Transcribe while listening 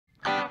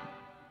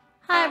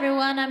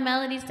everyone, I'm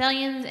Melody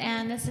Stalians,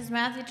 and this is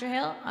Matthew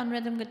Trujillo on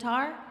rhythm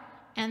guitar,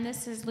 and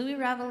this is Louis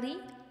Ravelli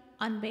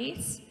on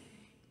bass,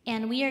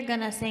 and we are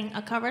gonna sing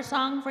a cover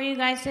song for you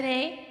guys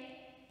today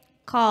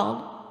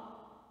called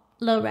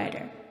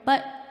Lowrider.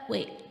 But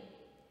wait,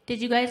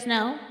 did you guys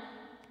know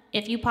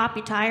if you pop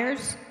your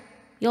tires,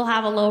 you'll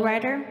have a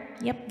lowrider?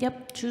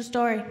 Yep, true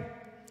story.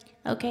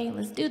 Okay,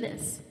 let's do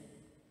this.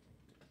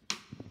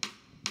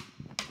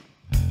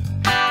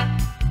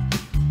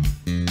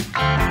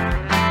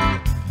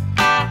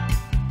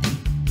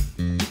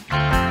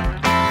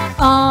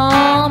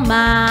 All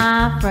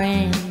my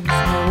friends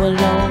know a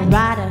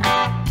lowrider.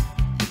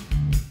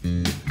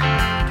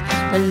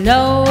 The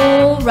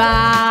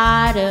lowrider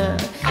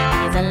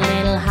is a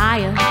little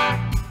higher.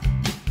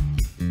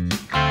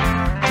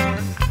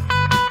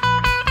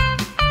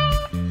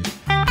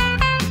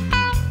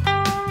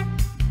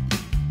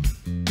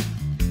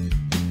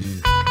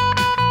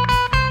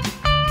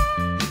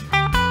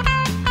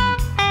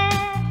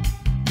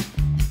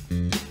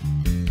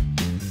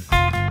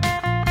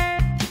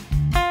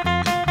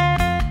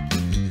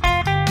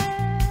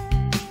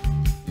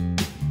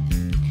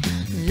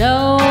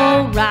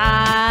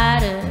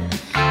 Lowrider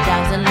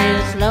drives a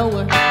little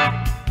slower,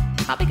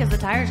 probably because the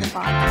tires are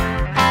fogged.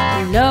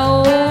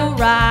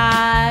 Lowrider,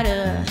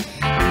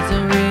 he's a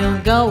real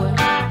goer.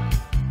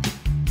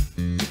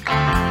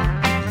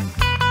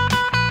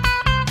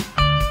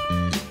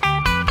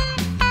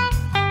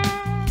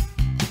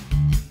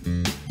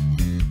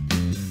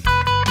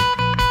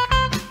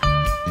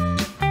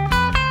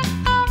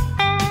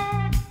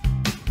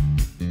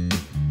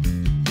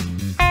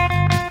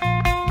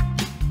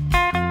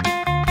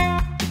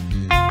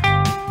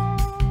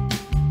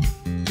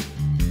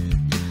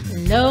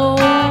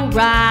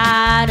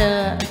 Lowrider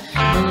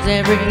knows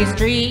every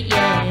street,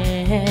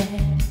 yeah.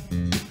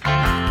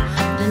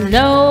 The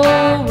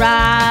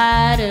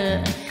lowrider,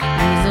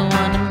 he's the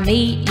one to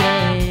meet, yeah.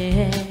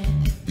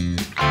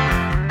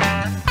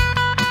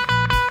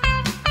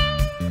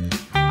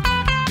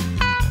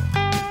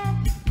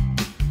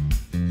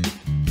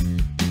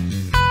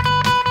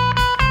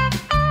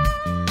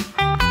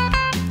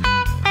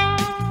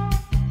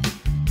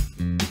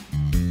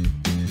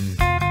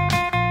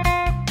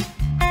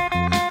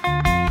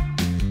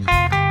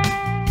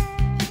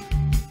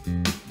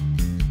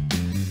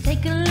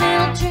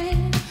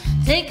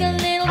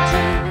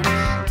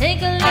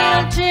 Take a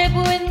little trip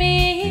with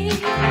me.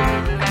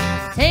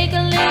 Take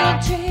a little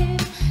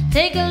trip,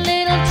 take a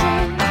little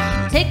trip,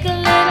 take a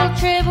little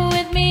trip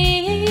with me.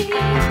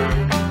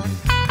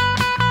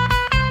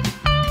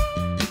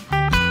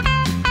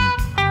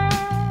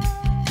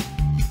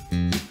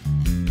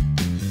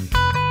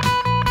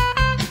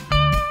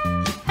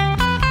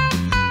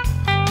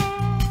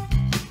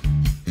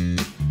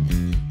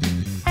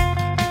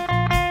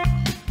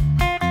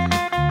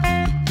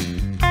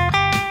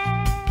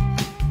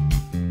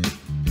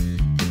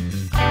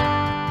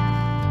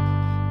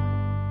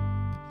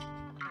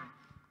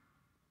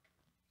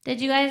 Did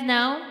you guys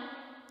know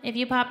if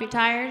you pop your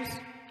tires,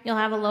 you'll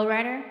have a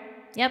lowrider?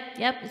 Yep,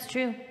 it's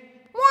true.